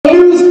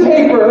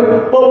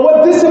whatever, but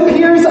what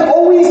disappears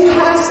always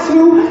has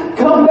to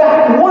come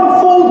back. One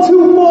fold,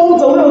 two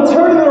folds, a little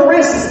turn of the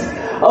wrist,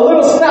 a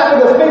little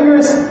snap of the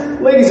fingers.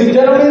 Ladies and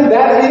gentlemen,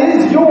 that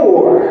is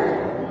your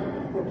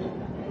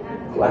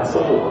glass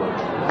of water.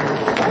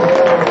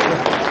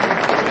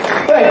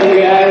 Thank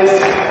you, guys.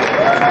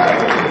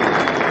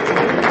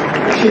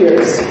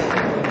 Cheers.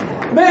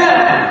 Now,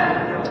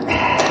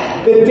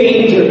 the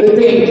danger.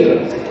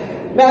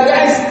 Now,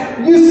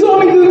 guys, you saw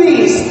me do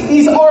these.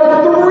 These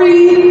are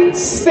 3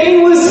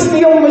 stainless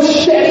steel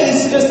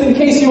machetes, just in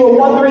case you were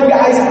wondering,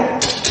 guys.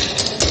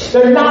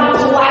 They're not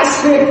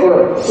plastic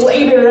or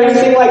plated or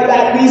anything like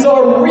that. These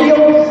are real,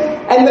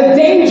 and the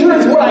danger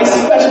is what I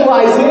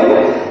specialize in.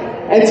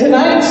 And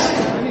tonight,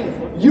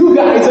 you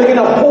guys are going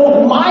to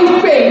hold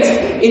my fate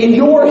in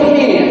your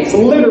hands,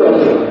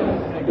 literally.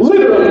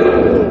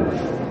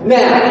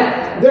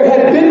 Now, there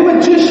have been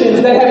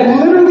magicians that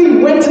have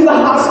literally went to the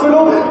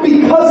hospital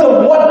because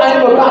of what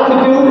I'm about to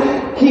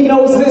do. He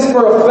knows this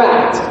for a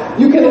fact.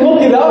 You can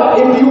look it up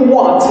if you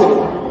want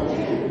to.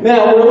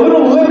 Now, we're a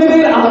little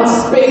limited on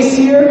space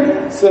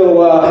here,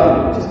 so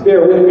just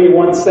bear with me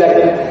 1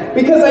 second,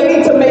 because I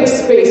need to make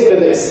space for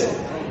this.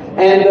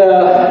 And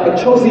I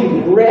chose the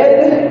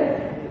red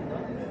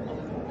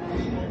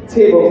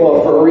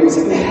tablecloth for a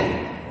reason,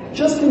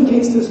 just in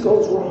case this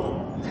goes wrong.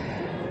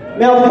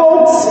 Now,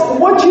 folks,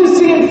 what you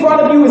see in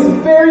front of you is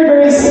very,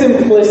 very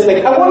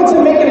simplistic. I wanted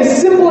to make it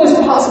as simple as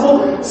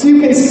possible so you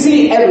can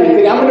see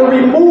everything. I'm going to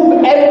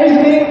remove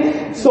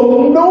everything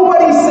so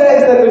nobody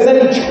says that there's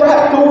any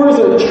trapdoors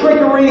or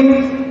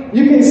trickery.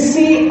 You can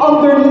see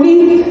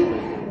underneath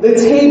the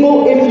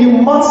table if you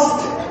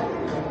must.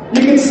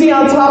 You can see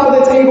on top of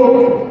the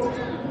table.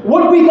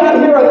 What we got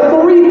here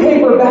are 3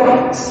 paper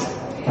bags.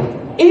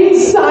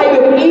 Inside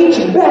of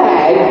each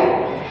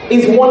bag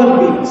is one of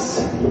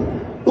these.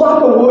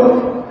 Block of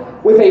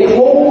wood with a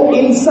hole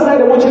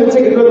inside. I want you to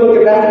take a good look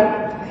at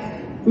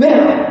that.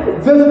 Now,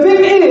 the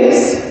thing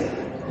is,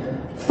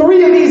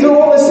 3 of these are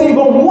all the same,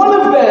 but one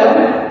of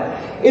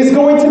them is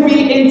going to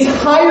be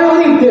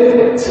entirely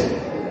different.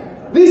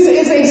 This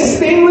is a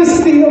stainless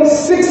steel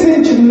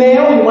 6-inch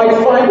nail. You might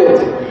find it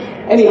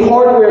any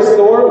hardware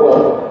store.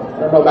 Well, I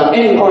don't know about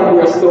any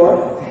hardware store.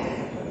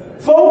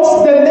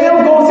 Folks, the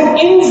nail goes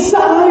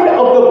inside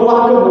of the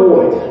block of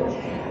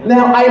wood.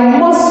 Now, I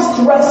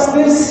must stress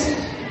this.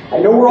 I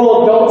know we're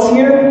all adults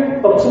here,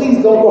 but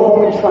please don't go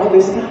home and try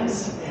this,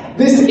 guys.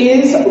 This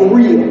is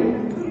real.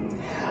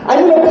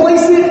 I'm going to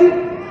place it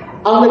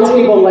on the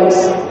table like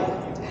so.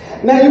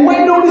 Now, you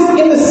might notice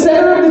in the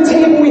center of the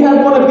table we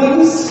have one of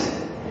these,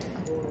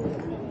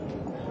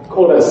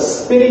 called a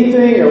spinny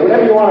thing, or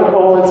whatever you want to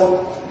call it.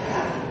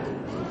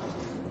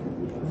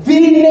 The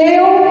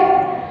nail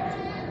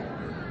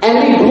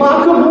and the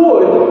block of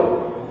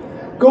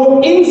wood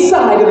go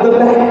inside of the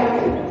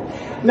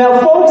bag. Now,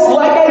 folks,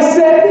 like I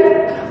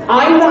said,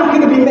 I'm not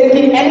going to be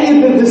making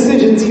any of the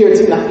decisions here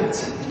tonight.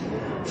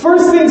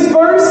 First things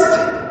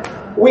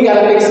first, we got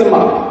to mix them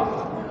up.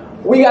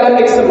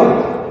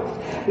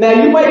 Now,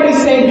 you might be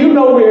saying, you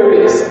know where it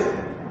is.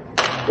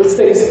 Let's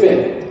take a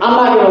spin. I'm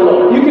not going to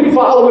look. You can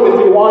follow it if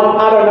you want.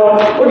 I don't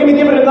know. We're going to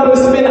give it another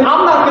spin.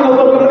 I'm not going to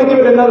look. I'm going to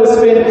give it another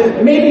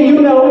spin. Maybe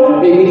you know.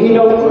 Maybe he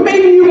knows.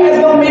 Maybe you guys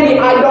know. Maybe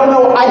I don't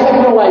know. I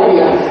have no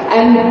idea.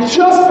 And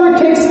just for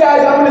kicks,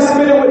 guys, I'm going to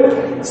spin it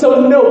with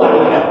so nobody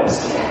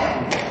knows.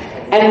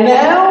 And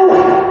now,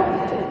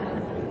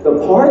 the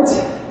part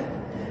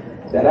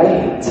that I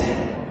hate.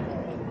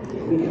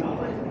 Here we go.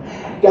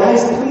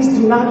 Guys, please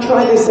do not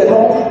try this at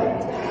home.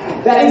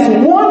 That is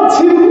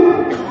 1,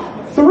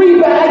 2, 3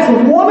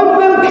 bags, one of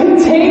them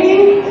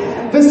containing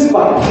the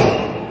spike.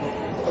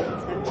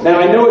 Now,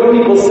 I know what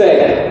people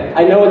say.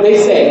 I know what they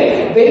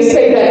say. They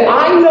say that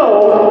I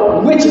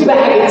know which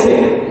bag it's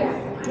in.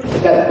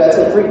 That's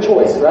a free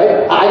choice,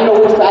 right? I know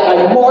which bag.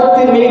 I marked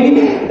it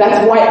maybe.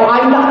 That's why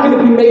I'm not going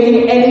to be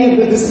making any of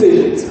the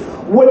decisions.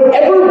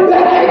 Whatever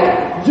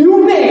bag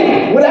you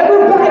name,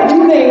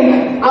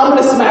 I'm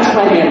going to smash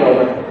my hand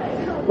over.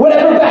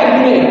 Whatever bag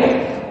you name.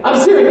 I'm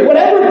serious.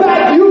 Whatever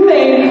bag you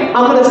name,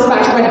 I'm going to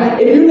smash my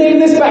hand. If you name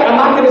this bag, I'm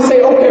not going to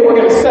say, okay, we're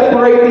going to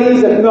separate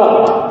these. And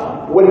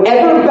no.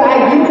 Whatever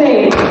bag you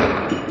name,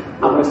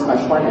 I'm going to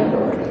smash my hand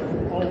over.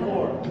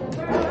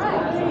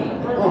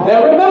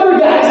 Now remember,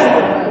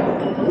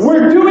 guys,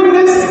 we're doing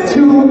this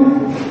to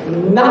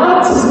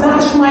not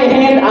smash my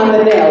hand on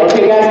the nail.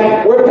 Okay,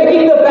 guys? We're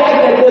picking the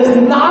bag that does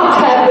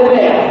not have the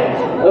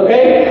nail.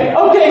 Okay?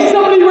 Okay,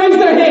 somebody raise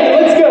their hand.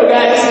 Let's go,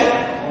 guys.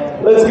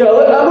 Let's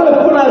go. I'm going to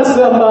put on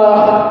some,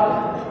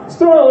 let's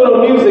throw in a little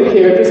music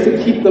here just to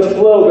keep the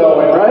flow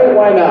going, right?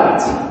 Why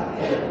not?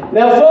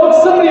 Now,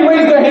 folks, somebody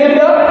raise their hand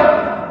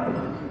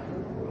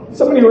up.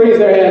 Somebody raise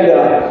their hand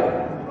up.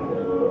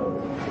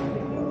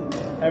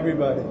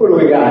 Everybody. What do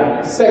we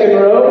got? Second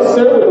row,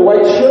 sir, with the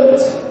white shirt.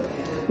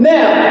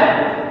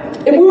 Now,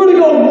 if we were to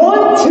go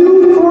 1,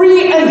 2,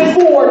 3, and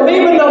 4,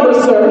 name a number,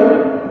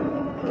 sir.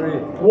 3.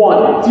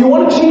 1. Do you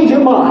want to change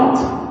your mind?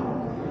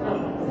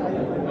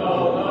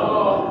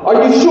 No.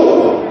 Are you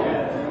sure?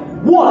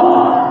 1.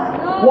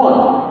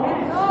 1.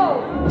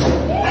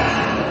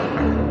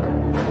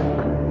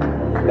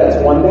 That's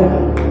one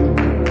down.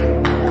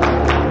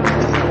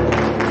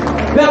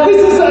 Now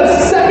this is a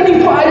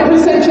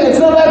 75% chance.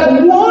 Now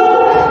that's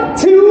 1,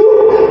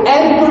 2,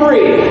 and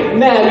 3.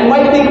 Now you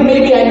might think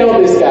maybe I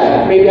know this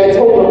guy. Maybe I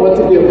told him what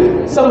to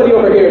do. Somebody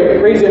over here,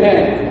 raise your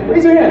hand.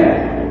 Raise your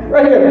hand.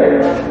 Right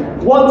here.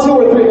 1, 2,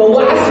 or 3. The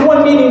last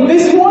one meaning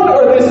this one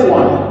or this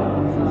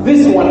one?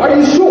 This one. Are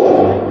you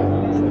sure?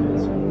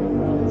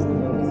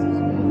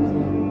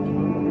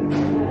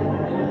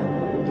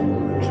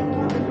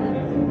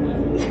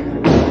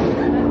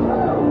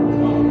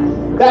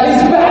 That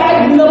is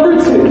bag number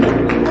 2.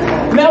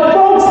 Now,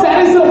 folks,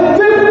 that is a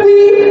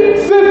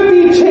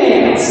 50-50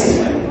 chance.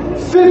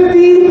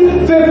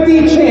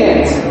 50-50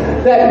 chance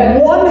that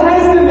one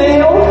has the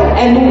nail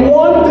and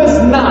one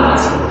does not.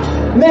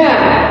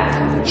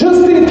 Now,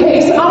 just in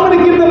case, I'm going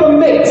to give them a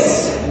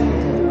mix.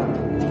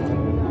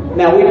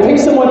 Now, we pick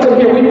someone from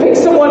here. We pick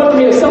someone from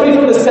here. Somebody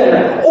from the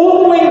center.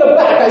 All the way in the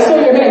back. I saw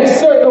your hand.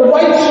 Sir, the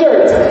white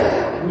shirt.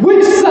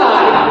 Which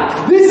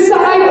side? This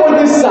side or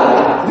this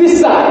side? This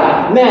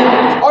side.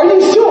 Now, are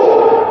you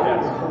sure?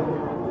 Yes.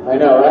 I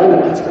know, right?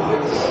 Let's go.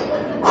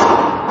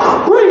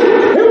 Breathe.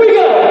 Here we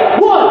go.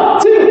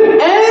 1, 2,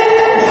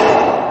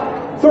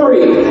 and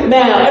 3.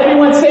 Now,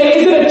 everyone say,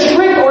 is it a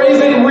trick or is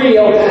it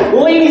real?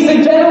 Ladies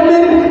and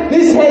gentlemen,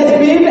 this has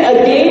been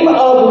a game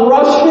of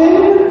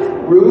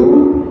Russian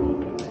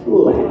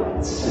roulette.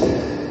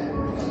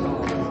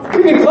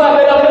 You can clap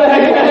it up for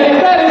that guy.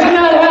 That is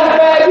not half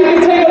bad. You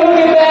can take a look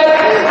at that.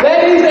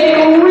 That is a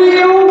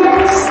real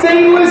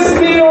stainless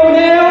steel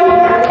nail.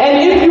 And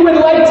if you would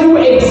like to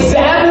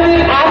examine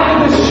it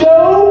after the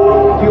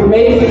show, you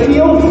may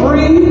feel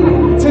free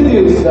to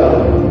do so.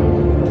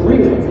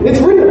 Real. It's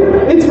real.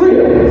 It's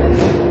real.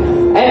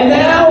 And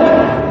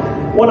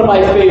now, one of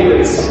my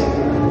favorites.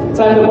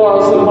 Time to borrow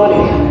some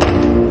money.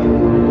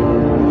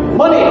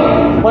 Money.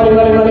 Money. I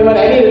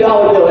need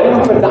 $1 bill. Anyone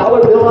have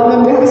 $1 bill on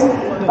them, guys?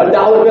 $1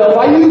 bill. If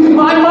I use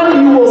my money,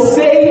 you will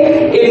say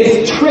it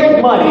is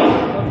trick money.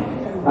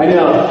 I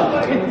know.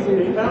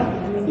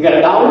 You got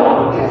 $1?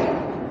 Okay.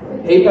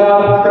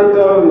 PayPal,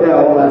 crypto,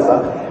 yeah, all that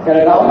stuff. Got $1?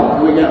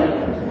 Here we go.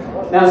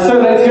 Now, sir,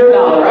 that's your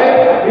 $1,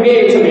 right? You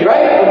gave it to me,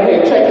 right?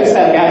 Okay, check this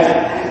out, guys.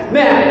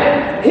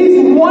 Now, his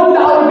 $1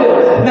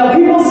 bill. Now,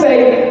 people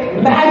say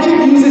magic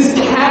uses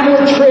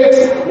camera tricks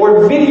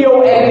or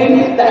video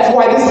editing. That's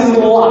why this is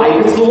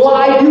live. It's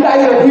live. You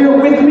guys are here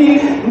with me.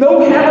 No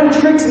camera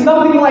tricks,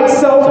 nothing like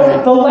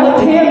so. The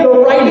left hand, the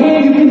right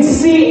hand, you can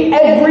see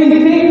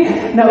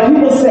everything. Now,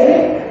 people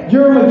say,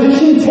 you're a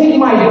magician, take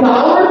my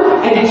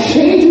 $1 and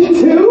change it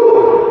to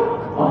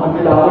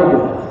 $100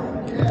 bill.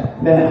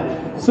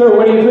 Now, sir,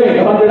 what do you think?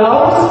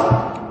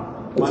 $100?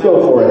 Let's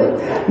go for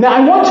it. Now,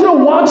 I want you to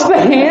watch the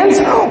hands,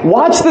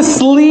 watch the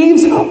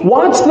sleeves,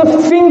 watch the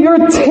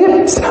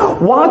fingertips,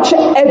 watch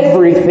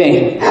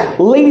everything.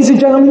 Ladies and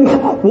gentlemen,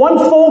 one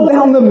fold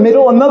down the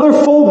middle, another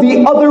fold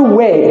the other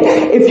way.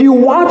 If you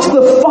watch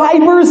the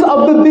fibers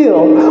of the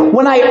bill,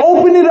 when I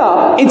open it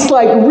up, it's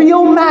like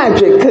real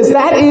magic, because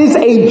that is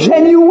a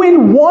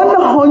genuine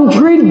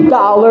 $100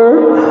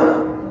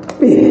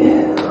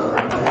 bill.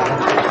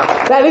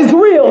 That is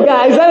real,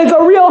 guys. That is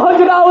a real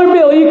 $100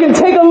 bill. You can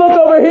take a look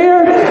over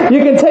here.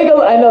 You can take a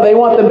look. I know they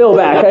want the bill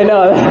back. I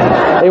know.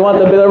 They want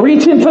the bill.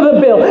 Reach in for the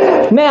bill.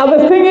 Now,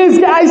 the thing is,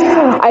 guys,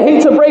 I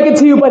hate to break it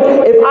to you, but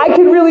if I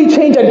could really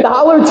change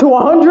 $1 to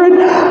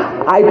 100,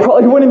 I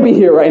probably wouldn't be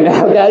here right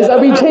now, guys. I'd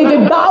be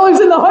changing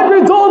dollars and the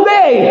hundreds all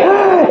day.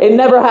 It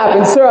never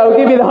happens. Sir, I'll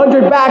give you the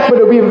 100 back, but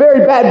it'll be a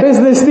very bad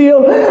business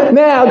deal.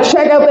 Now,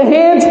 check out the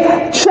hands.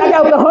 Check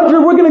out the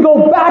 100. We're going to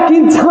go back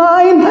in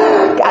time.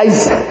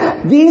 Guys,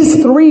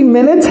 these 3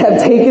 minutes have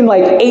taken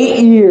like 8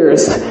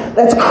 years.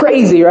 That's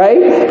crazy,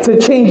 right? To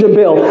change a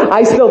bill.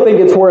 I still think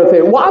it's worth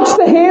it. Watch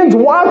the hands.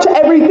 Watch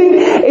everything.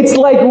 It's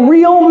like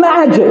real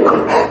magic.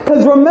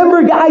 Because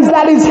remember, guys,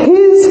 that is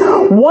his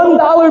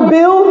 $1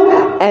 bill.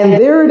 And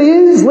there it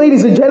is,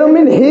 ladies and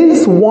gentlemen,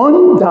 his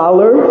 $1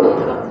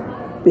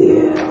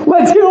 bill.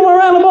 Let's give him a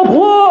round of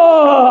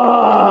applause.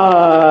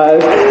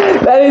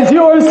 That is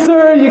yours,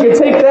 sir. You can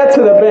take that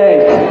to the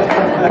bank.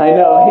 I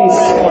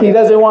know, he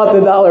doesn't want the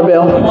 $1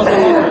 bill.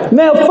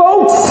 Now,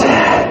 folks,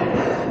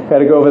 got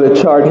to go over the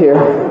chart here.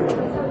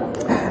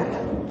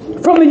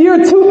 From the year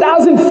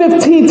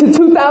 2015 to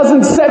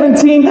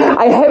 2017,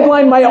 I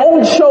headlined my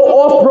own show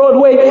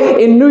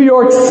off-Broadway in New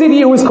York City.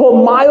 It was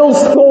called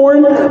Miles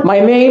Thorne, my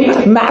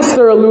name,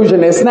 Master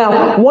Illusionist.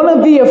 Now, one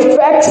of the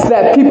effects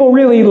that people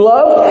really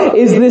love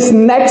is this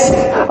next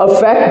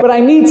effect, but I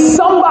need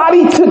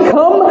somebody to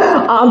come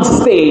on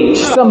stage.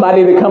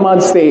 Somebody to come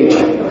on stage.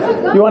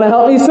 You want to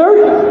help me,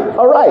 sir?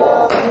 All right.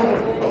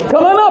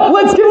 Come on up.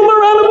 Let's give him a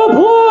round of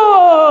applause.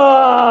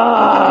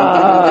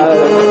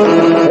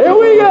 Here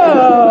we go.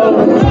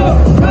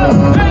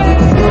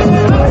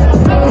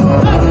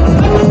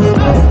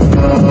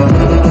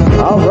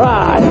 All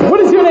right. What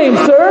is your name,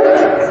 sir?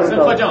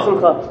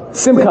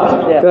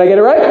 Simcha. Yeah. Did I get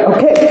it right?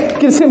 Okay.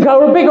 Give Simcha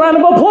a big round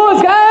of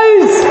applause,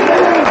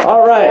 guys.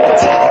 All right.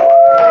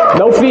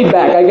 No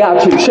feedback. I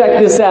got you. Check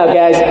this out,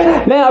 guys.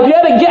 Now, if you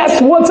had to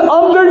guess what's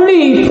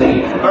underneath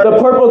The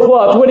purple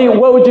cloth.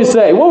 What would you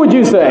say? What would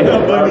you say?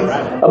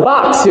 A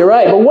box, you're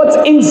right. But what's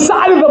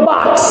inside of the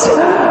box?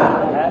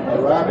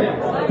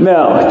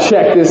 No,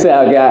 check this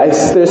out,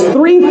 guys. There's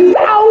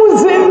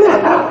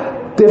 3,000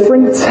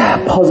 different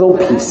puzzle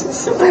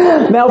pieces.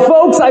 Now,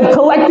 folks, I've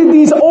collected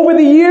these over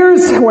the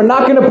years. We're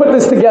not going to put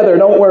this together.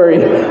 Don't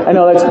worry. I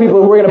know that's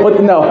people who are going to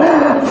put no.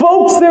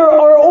 Folks, there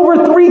are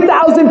over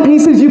 3,000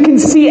 pieces. You can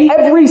see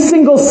every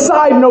single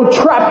side. No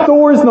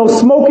trapdoors, no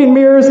smoking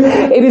mirrors.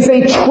 It is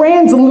a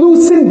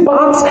translucent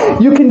box.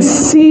 You can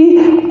see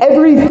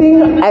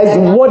everything as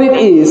what it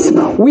is.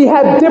 We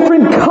have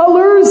different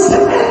colors,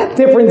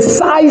 different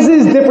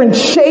sizes, different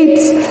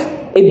shapes.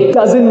 It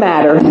doesn't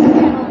matter.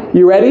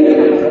 You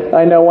ready?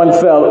 I know one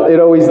fell. It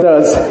always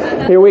does.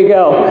 Here we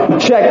go.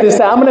 Check this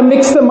out. I'm going to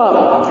mix them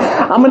up.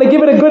 I'm going to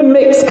give it a good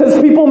mix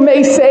because people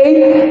may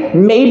say,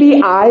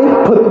 maybe I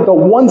put the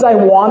ones I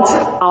want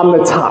on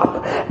the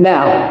top.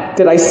 Now,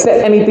 did I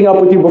set anything up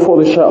with you before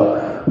the show?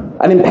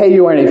 I didn't pay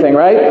you or anything,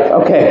 right?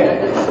 Okay.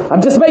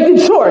 I'm just making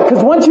sure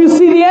because once you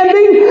see the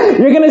ending,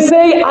 you're going to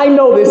say, I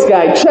know this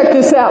guy. Check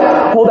this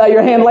out. Hold out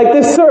your hand like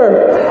this,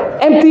 sir.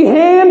 Empty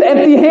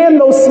hand,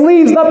 no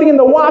sleeves, nothing in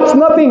the watch,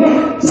 nothing.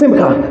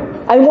 Simcha.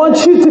 I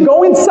want you to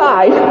go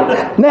inside.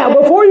 Now,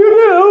 before you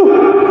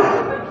do,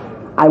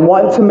 I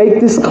want to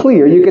make this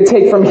clear. You can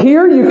take from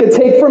here, you can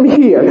take from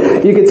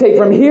here. You can take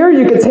from here,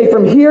 you can take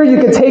from here, you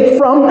can take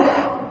from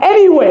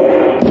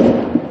anywhere.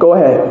 Go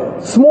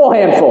ahead. Small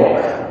handful.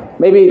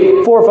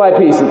 Maybe 4 or 5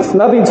 pieces.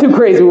 Nothing too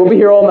crazy. We'll be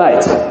here all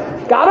night.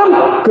 Got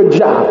them? Good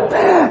job.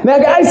 Now,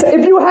 guys,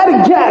 if you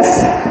had to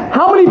guess,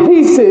 how many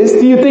pieces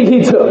do you think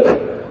he took?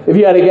 If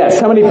you had to guess,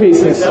 how many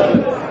pieces?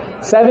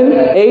 7,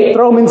 8,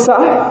 throw them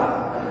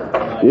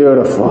inside.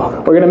 Beautiful.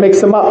 We're going to mix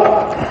them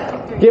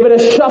up. Give it a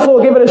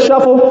shuffle, give it a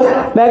shuffle.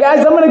 Now,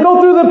 guys, I'm going to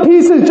go through the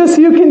pieces just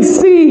so you can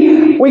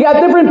see. We got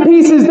different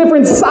pieces,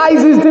 different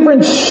sizes,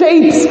 different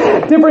shapes,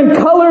 different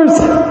colors.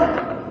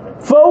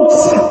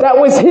 Folks, that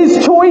was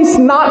his choice,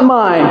 not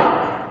mine.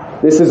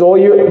 This is all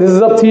you. This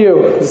is up to you.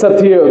 This is up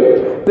to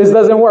you. This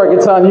doesn't work.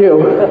 It's on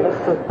you.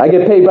 I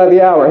get paid by the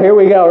hour. Here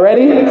we go.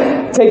 Ready?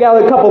 Take out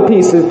a couple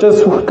pieces.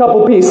 Just a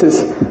couple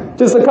pieces.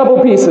 Just a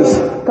couple pieces.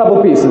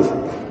 Couple pieces.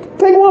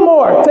 Take one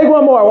more. Take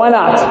one more. Why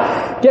not?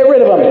 Get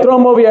rid of them. Throw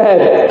them over your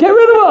head. Get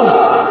rid of them.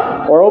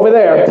 Or over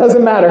there. It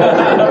doesn't matter.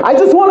 I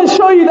just want to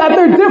show you that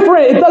they're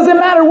different. It doesn't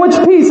matter which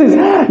pieces.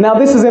 Now,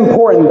 this is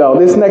important, though.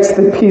 This next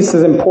piece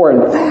is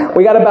important.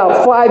 We got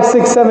about 5,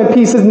 6, 7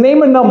 pieces.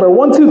 Name a number.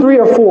 1, 2, 3,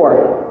 or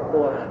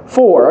 4?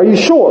 4. Are you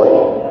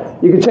sure?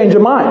 You can change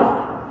your mind.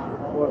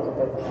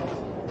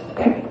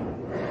 Okay.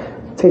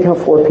 Take out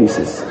 4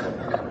 pieces.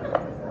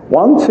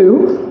 1,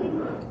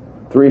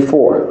 2, 3,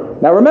 4.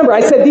 Now remember,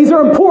 I said these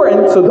are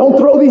important, so don't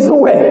throw these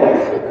away.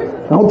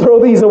 Don't throw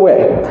these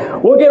away.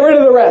 We'll get rid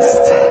of the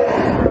rest.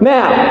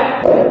 Now,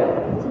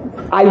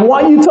 I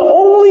want you to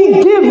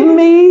only give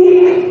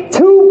me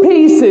 2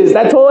 pieces.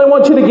 That's all I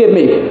want you to give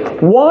me.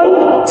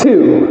 1,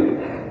 2.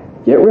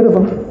 Get rid of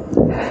them.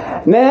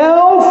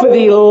 Now, for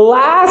the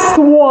last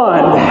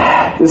one.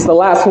 This is the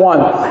last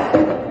one.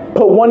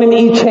 Put 1 in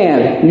each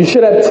hand. You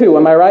should have 2,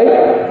 am I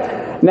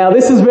right? Now,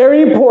 this is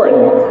very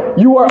important.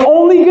 You are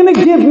only going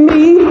to give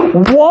me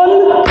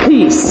 1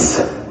 piece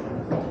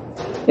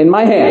in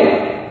my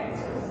hand.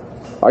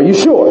 Are you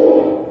sure?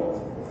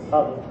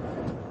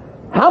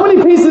 How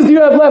many pieces do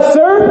you have left,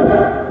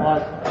 sir?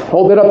 1.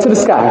 Hold it up to the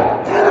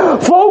sky.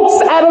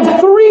 Folks, out of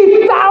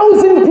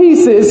 3,000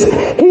 pieces,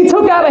 he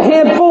took out a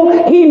handful.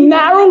 He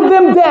narrowed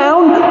them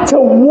down to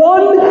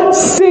 1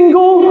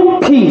 single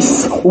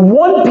piece.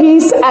 1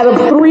 piece out of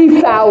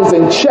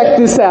 3,000. Check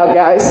this out,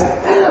 guys.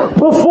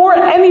 Before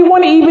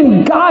anyone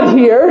even got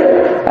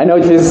here, I know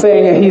you're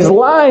saying he's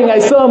lying. I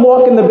saw him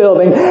walk in the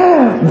building.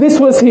 This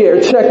was here.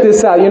 Check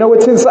this out. You know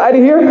what's inside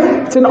of here?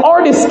 It's an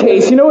artist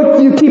case. You know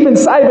what you keep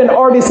inside of an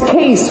artist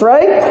case,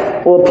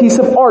 right? Well, a piece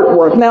of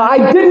artwork. Now,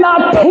 I did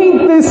not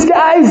paint this,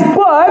 guys,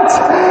 but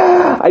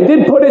I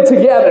did put it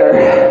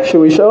together.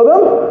 Should we show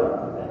them?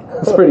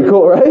 That's pretty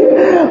cool,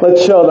 right?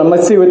 Let's show them.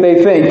 Let's see what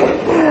they think.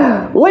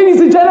 Ladies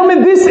and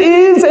gentlemen, this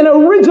is an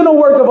original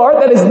work of art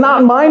that is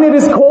not mine. It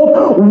is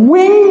called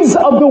Wings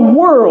of the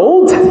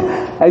World.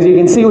 As you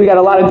can see, we got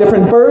a lot of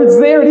different birds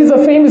there. It is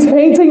a famous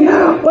painting,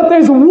 but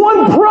there's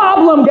one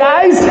problem,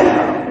 guys.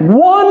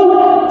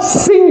 One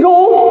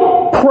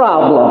single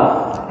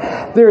problem.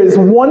 There is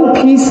 1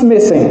 piece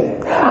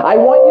missing. I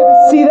want you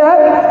to see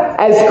that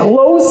as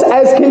close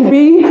as can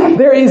be.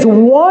 There is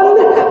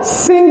 1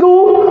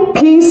 single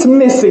piece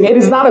missing. It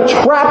is not a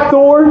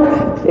trapdoor.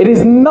 It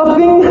is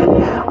nothing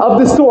of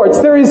the sorts.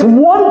 There is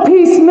 1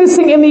 piece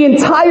missing in the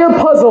entire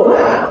puzzle.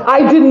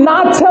 I did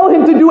not tell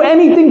him to do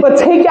anything but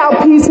take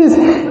out pieces.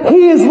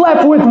 He is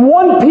left with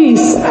 1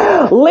 piece.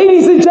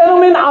 Ladies and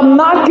gentlemen, I'm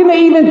not going to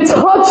even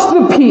touch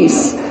the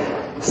piece.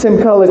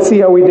 Simcha, let's see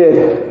how we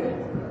did.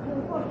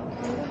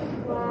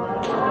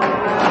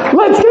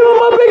 Let's give him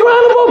a big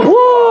round of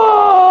applause!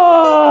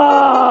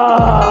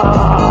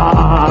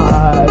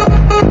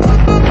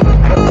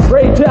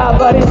 Great job,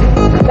 buddy.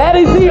 That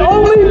is the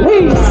only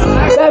piece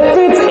that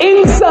fits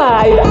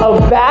inside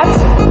of that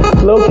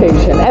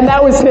location. And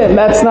that was him.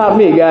 That's not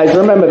me, guys.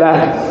 Remember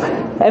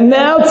that. And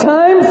now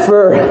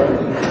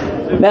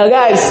now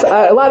guys,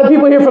 a lot of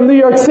people here from New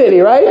York City,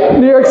 right?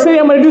 New York City,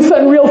 I'm going to do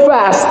something real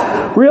fast.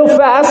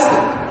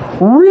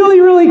 Really,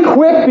 really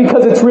quick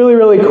because it's really,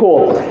 really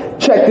cool.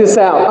 Check this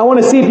out. I want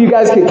to see if you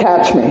guys can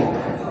catch me.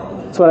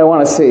 That's what I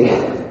want to see.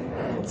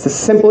 It's the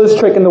simplest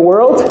trick in the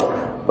world,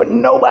 but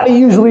nobody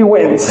usually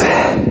wins.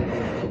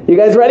 You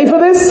guys ready for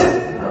this?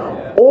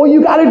 All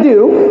you got to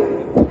do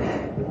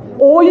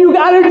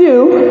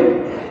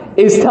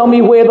is tell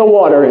me where the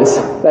water is.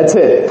 That's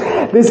it.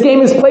 This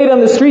game is played on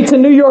the streets of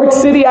New York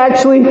City.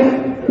 Actually,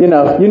 you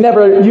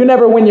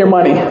never win your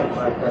money.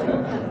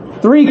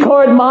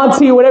 3-card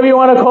Monty, whatever you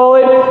want to call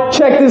it.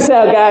 Check this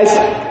out, guys.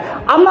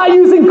 I'm not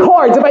using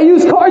cards. If I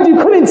used cards,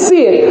 you couldn't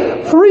see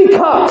it. 3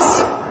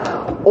 cups.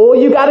 All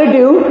you got to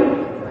do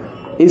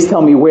is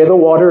tell me where the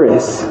water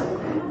is.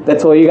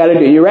 That's all you got to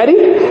do. You ready?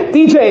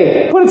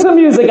 DJ, put some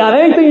music on.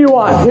 Anything you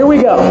want. Here we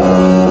go.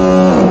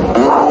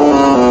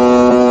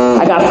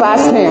 I got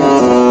fast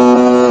hands.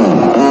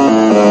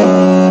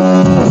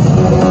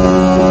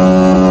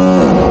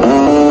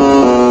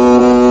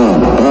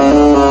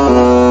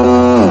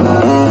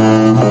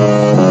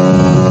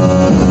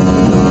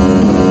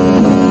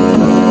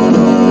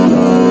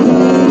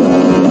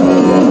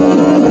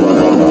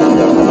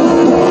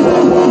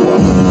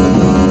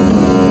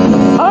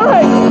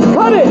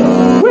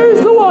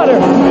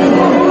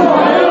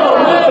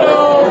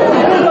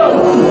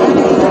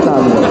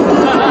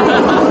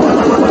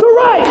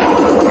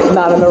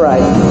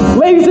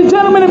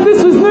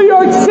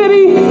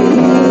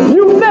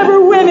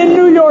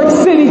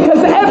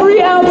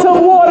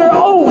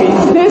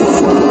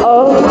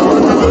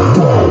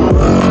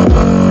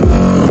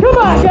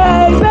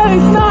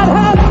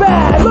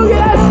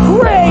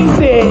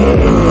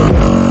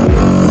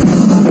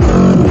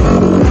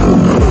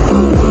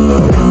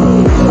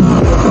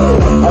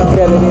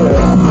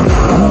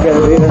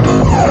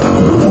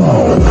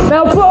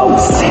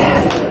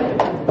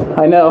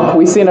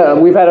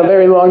 We've had a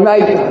very long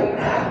night.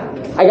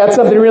 I got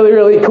something really,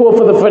 really cool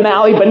for the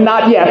finale, but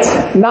not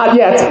yet. Not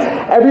yet.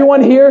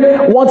 Everyone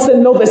here wants to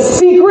know the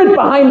secret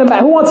behind the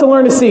mat. Who wants to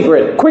learn a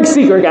secret? Quick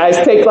secret, guys.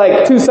 Take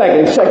like 2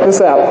 seconds. Check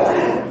this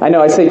out. I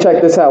know I say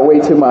check this out way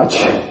too much.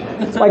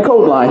 It's my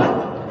code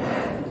line.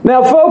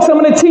 Now, folks, I'm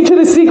going to teach you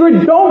the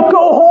secret. Don't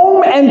go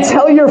home and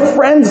tell your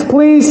friends,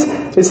 please.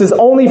 This is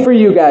only for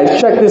you guys.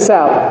 Check this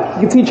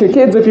out. You can teach your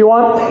kids if you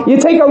want. You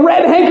take a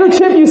red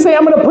handkerchief. You say,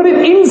 I'm going to put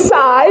it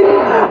inside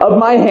of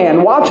my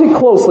hand. Watch it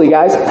closely,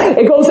 guys.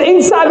 It goes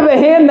inside of the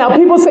hand. Now,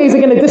 people say, is it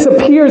going to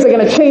disappear? Is it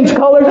going to change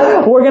color?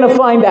 We're going to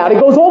find out. It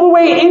goes all the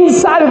way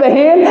inside of the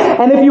hand.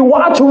 And if you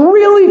watch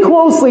really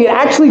closely, it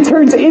actually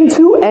turns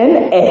into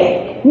an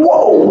egg.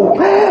 Whoa!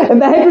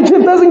 And the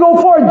handkerchief doesn't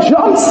go far. It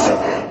jumps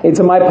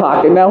into my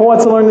pocket. Now, who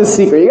wants to learn the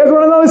secret? You guys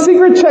want to know the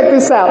secret? Check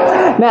this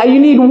out. Now, you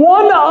need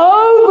one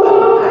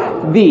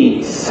of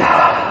these.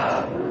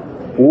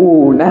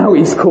 Ooh, now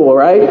he's cool,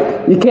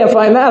 right? You can't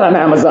find that on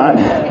Amazon.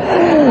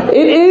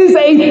 It is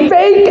a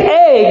fake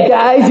egg,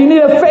 guys. You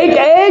need a fake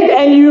egg,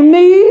 and you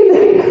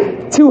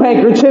need 2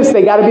 handkerchiefs.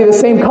 They got to be the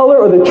same color,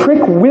 or the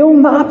trick will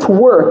not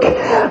work.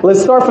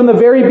 Let's start from the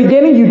very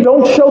beginning. You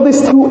don't show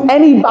this to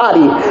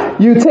anybody.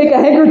 You take a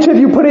handkerchief,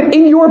 you put it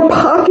in your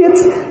pocket.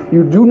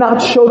 You do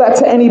not show that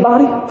to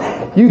anybody.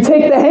 You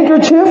take the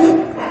handkerchief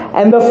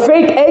and the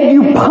fake egg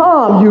you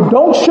palm. You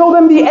don't show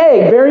them the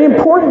egg. Very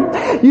important.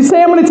 You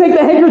say, I'm going to take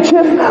the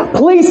handkerchief,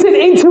 place it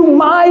into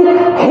my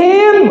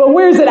hand. But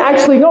where is it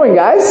actually going,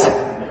 guys?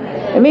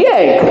 In the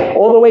egg.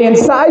 All the way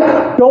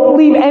inside. Don't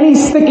leave any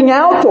sticking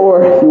out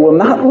or you will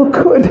not look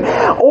good.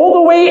 All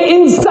the way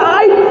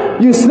inside.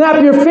 You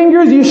snap your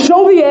fingers. You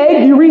show the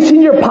egg. You reach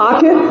in your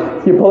pocket.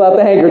 You pull out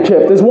the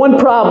handkerchief. There's one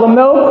problem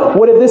though.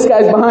 What if this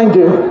guy's behind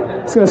you?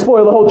 It's going to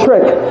spoil the whole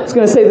trick. It's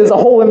going to say there's a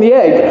hole in the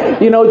egg.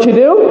 You know what you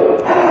do?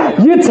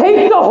 You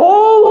take the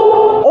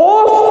hole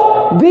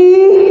off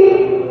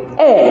the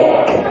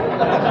egg.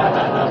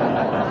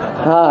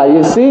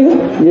 You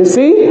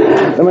see?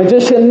 The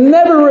magician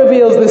never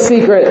reveals the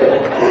secret.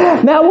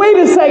 Now, wait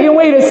a second.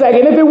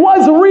 If it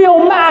was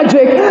real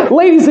magic,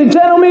 ladies and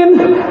gentlemen,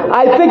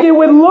 I think it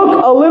would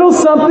look a little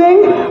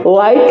something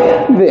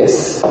like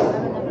this.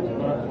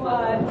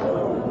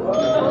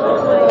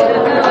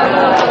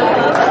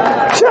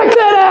 Check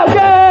that out,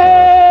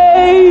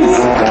 guys!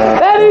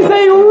 That is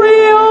a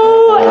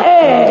real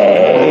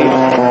egg!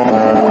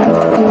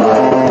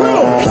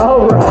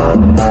 Alright.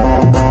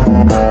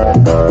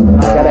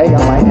 I got egg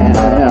on my hand, I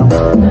know.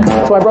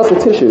 That's why I brought the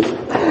tissues.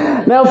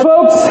 Now,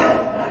 folks,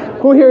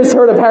 who here has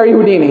heard of Harry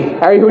Houdini?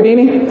 Harry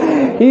Houdini?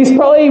 He's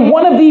probably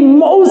one of the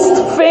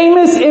most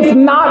famous, if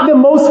not the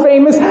most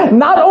famous,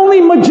 not only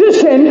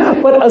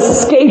magician, but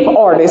escape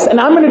artist. And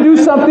I'm going to do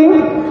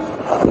something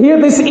here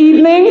this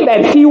evening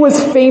that he was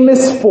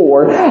famous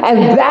for,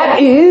 and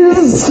that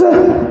is,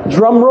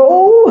 drum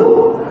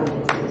roll,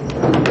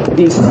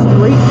 the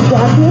straight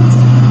jacket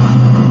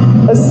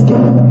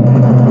escape.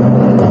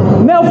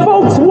 Now,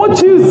 folks,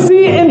 what you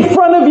see in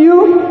front of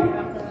you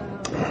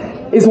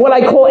is what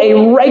I call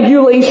a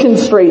regulation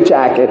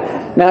straitjacket.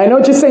 Now I know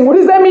what you're saying, what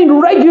does that mean,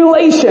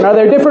 regulation? Are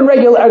there different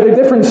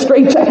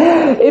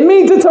straitjackets? It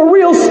means it's a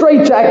real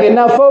straitjacket.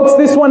 Now folks,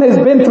 this one has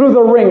been through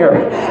the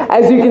ringer.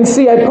 As you can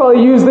see, I've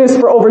probably used this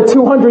for over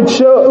 200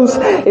 shows.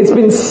 It's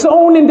been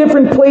sewn in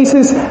different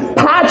places,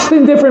 patched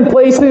in different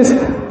places,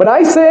 but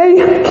I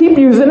say keep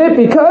using it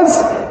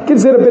because it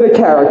gives it a bit of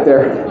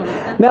character.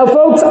 Now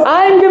folks,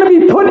 I'm going to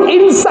be put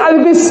inside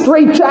of this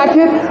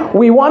straitjacket.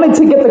 We wanted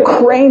to get the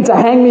crane to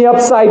hang me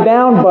upside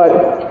down,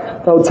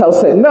 but the hotel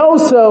said no,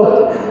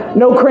 so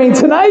no crane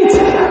tonight.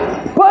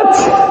 But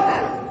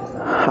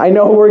I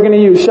know who we're going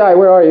to use. Shai,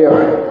 where are you?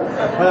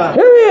 Here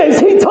he is.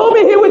 He told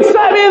me he would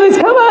strap me in this.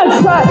 Come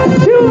on, Shai.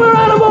 Give him a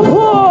round of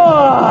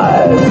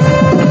applause.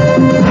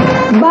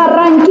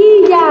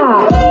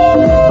 Barranquilla.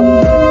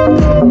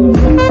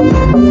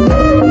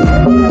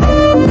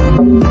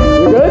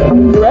 You good?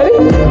 You ready?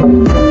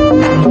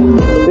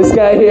 This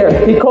guy here,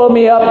 he called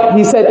me up.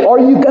 He said, are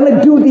you going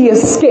to do the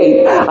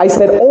escape? I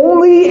said,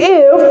 only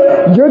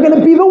if you're going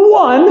to be the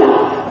one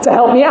to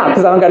help me out,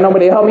 because I don't got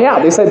nobody to help me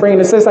out. They said bring an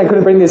assistant. I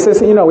couldn't bring the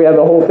assistant. You know, we had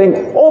the whole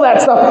thing, all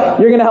that stuff.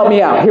 You're going to help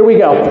me out. Here we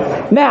go.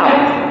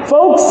 Now,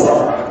 folks,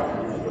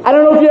 I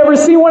don't know if you've ever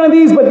seen one of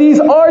these, but these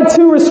are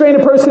to restrain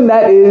a person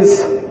that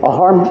is a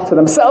harm to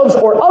themselves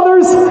or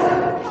others.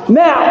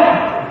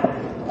 Now,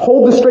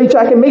 hold the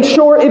straitjacket. Make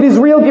sure it is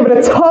real. Give it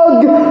a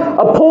tug,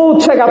 a pull.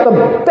 Check out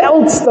the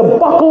belts, the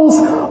buckles,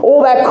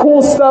 all that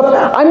cool stuff.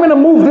 I'm going to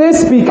move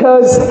this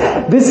because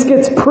this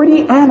gets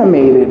pretty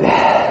animated.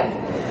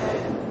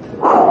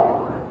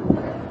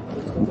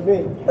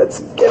 Let's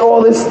get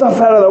all this stuff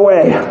out of the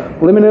way.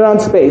 Limited on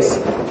space,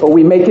 but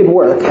we make it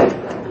work,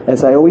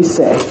 as I always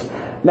say.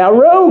 Now,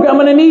 Rogue, I'm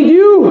going to need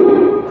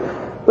you.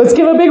 Let's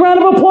give a big round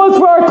of applause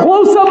for our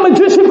close-up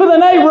magician for the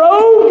night,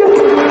 Rogue.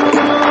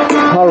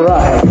 All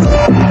right.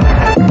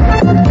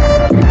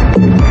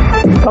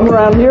 Come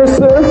around here,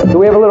 sir. Do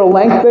we have a little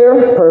length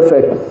there?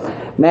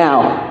 Perfect.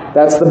 Now,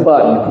 that's the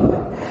button.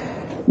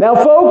 Now,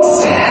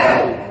 folks,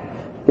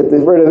 get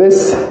rid of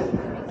this.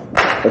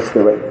 Let's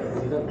do it.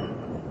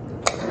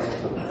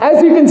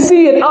 As you can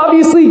see, it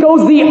obviously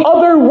goes the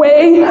other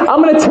way.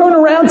 I'm going to turn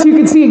around so you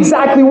can see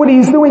exactly what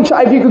he's doing.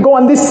 Chai, if you could go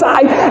on this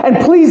side,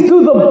 and please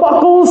do the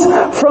buckles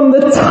from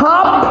the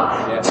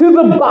top to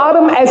the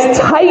bottom as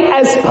tight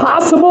as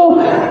possible.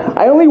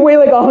 I only weigh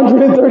like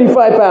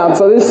 135 pounds,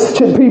 so this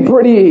should be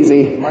pretty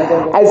easy.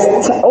 As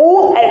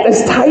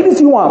tight as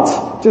you want.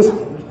 Just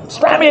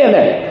strap me in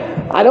there.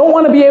 I don't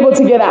want to be able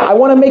to get out. I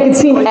want to make it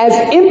seem as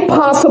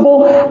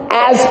impossible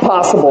as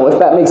possible, if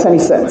that makes any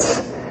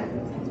sense.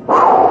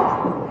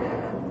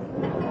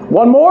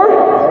 One more?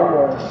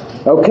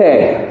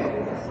 Okay.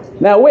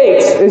 Now wait,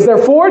 is there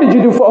 4? Did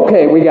you do 4?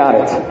 Okay, we got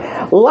it.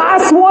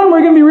 Last one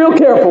we're going to be real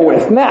careful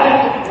with. Now,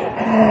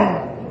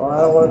 I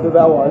don't want to do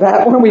that one.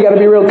 That one we got to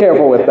be real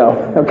careful with though,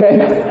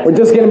 okay? We're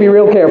just going to be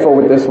real careful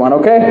with this one,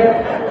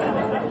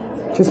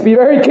 okay? Just be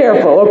very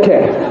careful,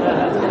 okay?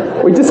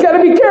 We just got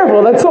to be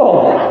careful, that's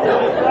all.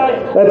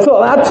 That's all.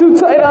 Not too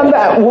tight on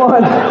that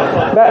one.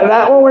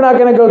 That one we're not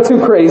going to go too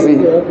crazy.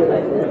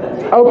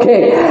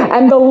 Okay,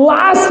 and the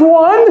last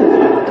one,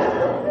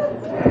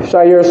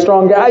 Shai, you're a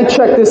strong guy.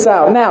 Check this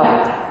out.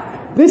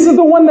 Now, this is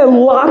the one that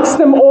locks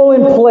them all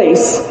in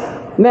place.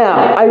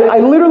 Now, I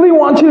literally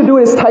want you to do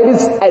it as tight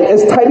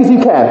as you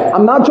can.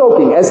 I'm not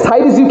joking. As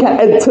tight as you can,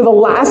 and to the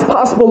last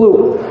possible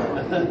loop.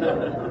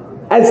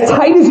 As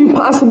tight as you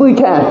possibly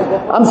can.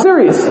 I'm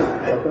serious.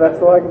 That's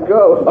all I can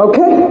go.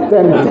 Okay,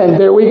 then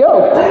there we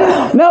go.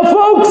 Now,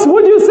 folks,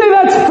 would you say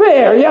that's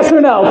fair? Yes or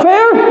no?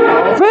 Fair?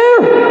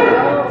 Fair?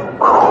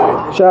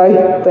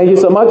 Shai, thank you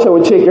so much. I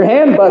would shake your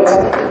hand, but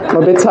I'm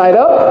a bit tied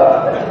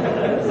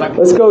up.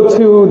 Let's go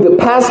to the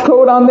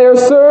passcode on there,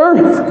 sir.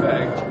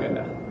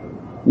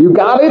 You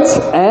got it,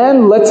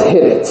 and let's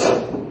hit it.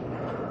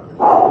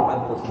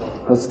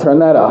 Let's turn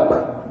that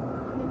up.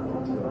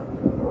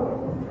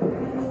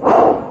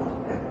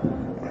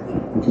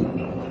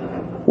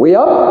 We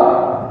up?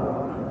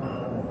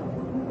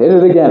 Hit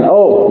it again.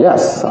 Oh,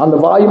 yes, on the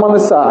volume on the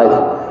side.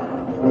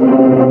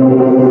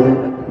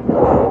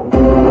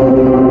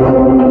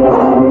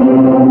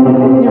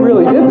 He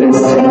really did this.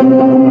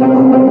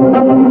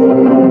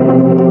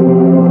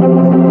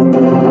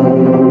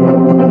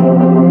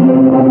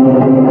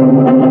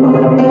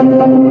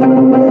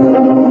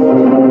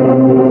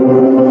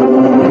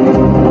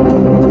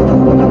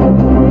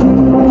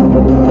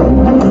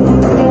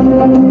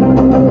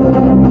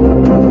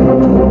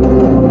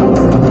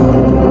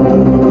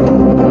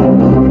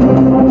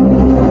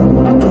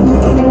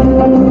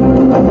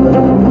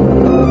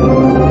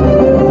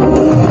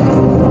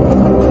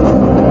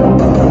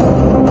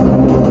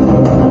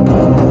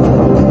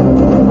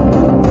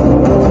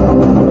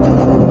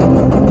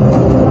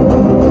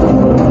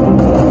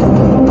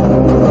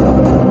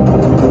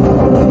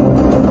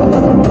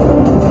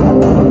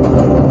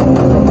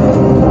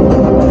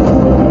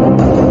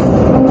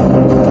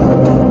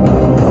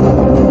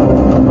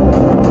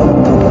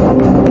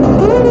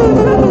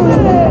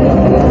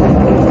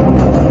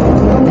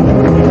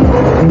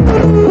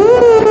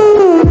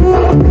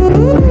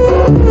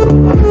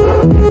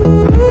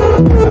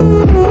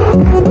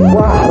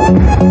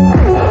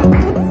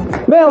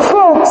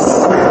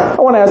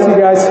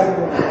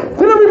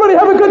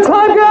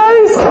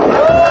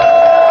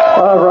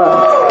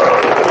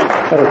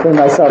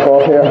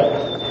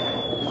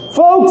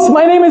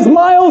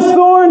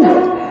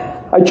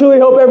 I truly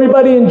hope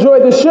everybody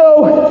enjoyed the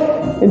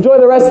show. Enjoy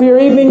the rest of your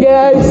evening,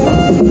 guys.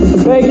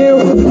 Thank you.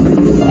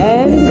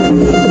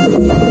 And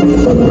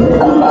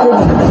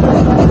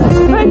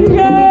thank you,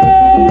 guys.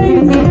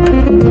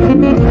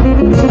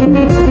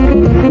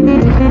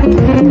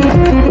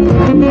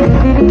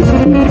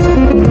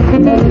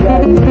 Thank you,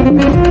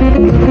 guys.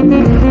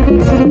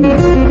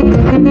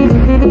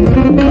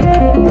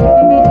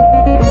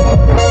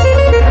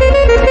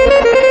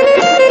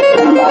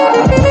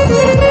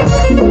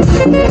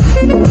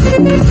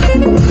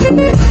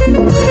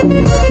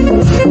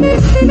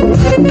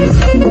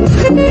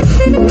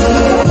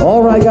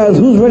 All right, guys,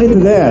 who's ready to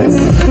dance?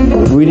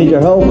 We need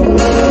your help.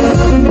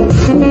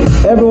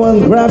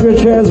 Everyone, grab your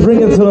chairs,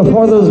 bring it to the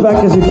farthest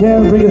back as you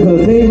can, bring it to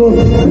the table.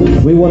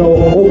 We want to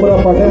open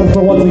up our dance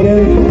floor once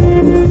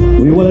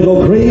again. We want to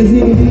go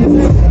crazy.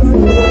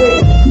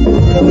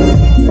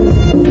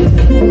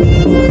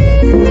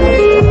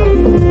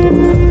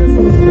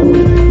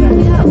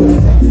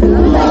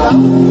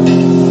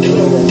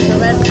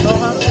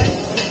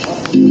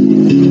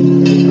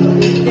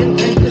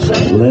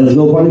 Let's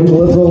go, party people.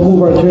 Let's go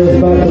move our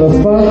chairs back to the